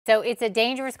So it's a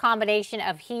dangerous combination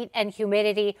of heat and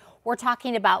humidity. We're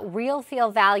talking about real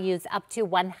feel values up to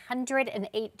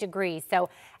 108 degrees. So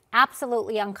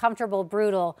absolutely uncomfortable,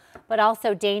 brutal, but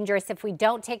also dangerous if we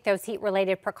don't take those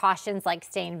heat-related precautions like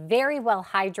staying very well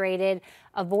hydrated,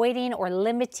 avoiding or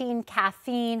limiting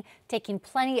caffeine, taking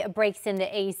plenty of breaks in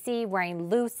the AC, wearing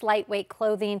loose, lightweight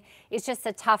clothing. It's just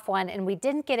a tough one, and we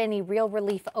didn't get any real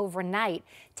relief overnight.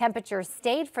 Temperatures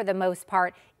stayed for the most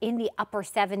part in the upper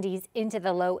 70s into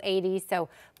the low 80s, so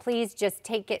please just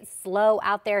take it slow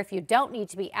out there. If you don't need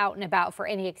to be out and about for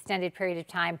any extended period of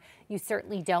time, you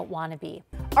certainly don't want to be.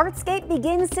 Artscape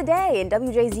begins today, and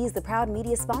WJZ is the proud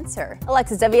media sponsor.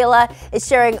 Alexis Davila is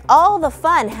sharing all the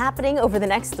fun happening over the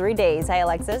next 3 days. Hi,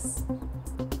 Alexis.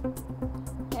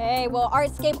 Hey, well,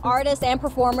 Artscape artists and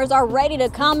performers are ready to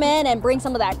come in and bring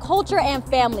some of that culture and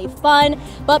family fun.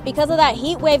 But because of that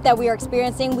heat wave that we are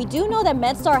experiencing, we do know that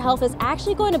MedStar Health is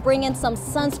actually going to bring in some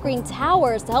sunscreen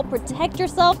towers to help protect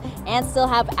yourself and still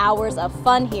have hours of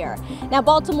fun here. Now,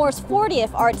 Baltimore's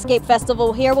 40th Artscape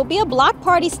Festival here will be a block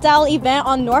party style event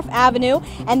on North Avenue,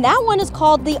 and that one is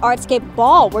called the Artscape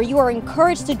Ball, where you are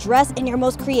encouraged to dress in your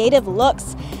most creative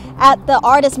looks. At the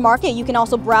Artist Market, you can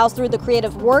also browse through the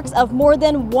creative works of more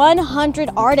than 100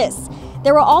 artists.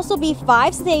 There will also be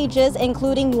 5 stages,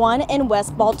 including one in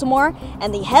West Baltimore,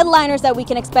 and the headliners that we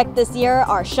can expect this year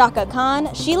are Shaka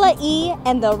Khan, Sheila E.,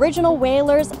 and the Original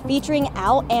Wailers featuring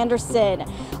Al Anderson.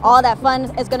 All that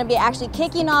fun is going to be actually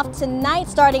kicking off tonight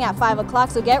starting at 5 o'clock,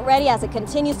 so get ready as it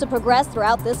continues to progress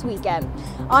throughout this weekend.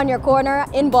 On your corner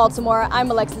in Baltimore,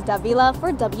 I'm Alexis Davila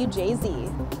for WJZ.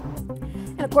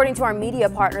 And according to our media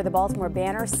partner, the Baltimore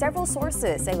Banner, several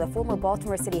sources say the former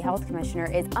Baltimore City Health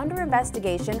Commissioner is under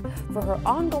investigation for her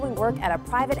ongoing work at a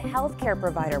private health care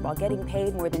provider while getting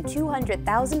paid more than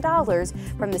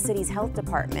 $200,000 from the city's health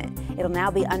department. It'll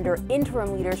now be under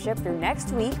interim leadership through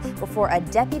next week before a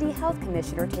deputy health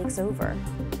commissioner takes over.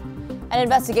 An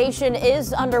investigation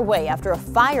is underway after a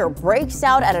fire breaks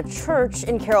out at a church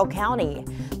in Carroll County.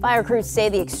 Fire crews say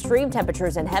the extreme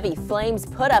temperatures and heavy flames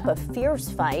put up a fierce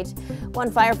fight. One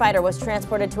firefighter was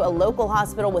transported to a local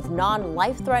hospital with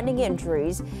non-life-threatening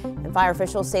injuries, and fire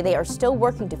officials say they are still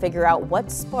working to figure out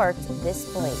what sparked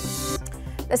this blaze.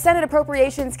 The Senate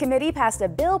Appropriations Committee passed a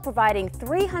bill providing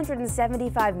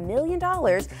 $375 million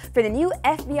for the new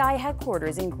FBI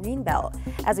headquarters in Greenbelt.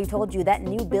 As we told you, that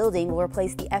new building will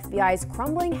replace the FBI's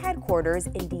crumbling headquarters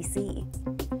in D.C.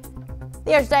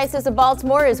 The Archdiocese of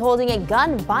Baltimore is holding a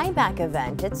gun buyback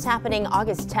event. It's happening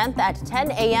August 10th at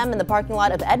 10 a.m. in the parking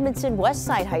lot of Edmondson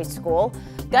Westside High School.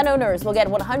 Gun owners will get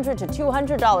 $100 to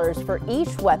 $200 for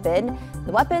each weapon.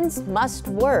 The weapons must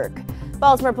work.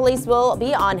 Baltimore police will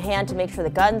be on hand to make sure the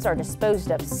guns are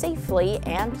disposed of safely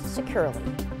and securely.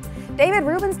 David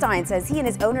Rubenstein says he and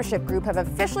his ownership group have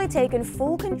officially taken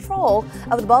full control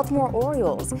of the Baltimore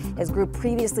Orioles. His group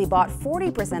previously bought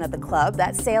 40% of the club.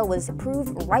 That sale was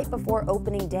approved right before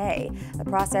opening day. The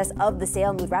process of the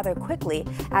sale moved rather quickly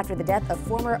after the death of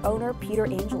former owner Peter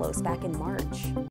Angelos back in March.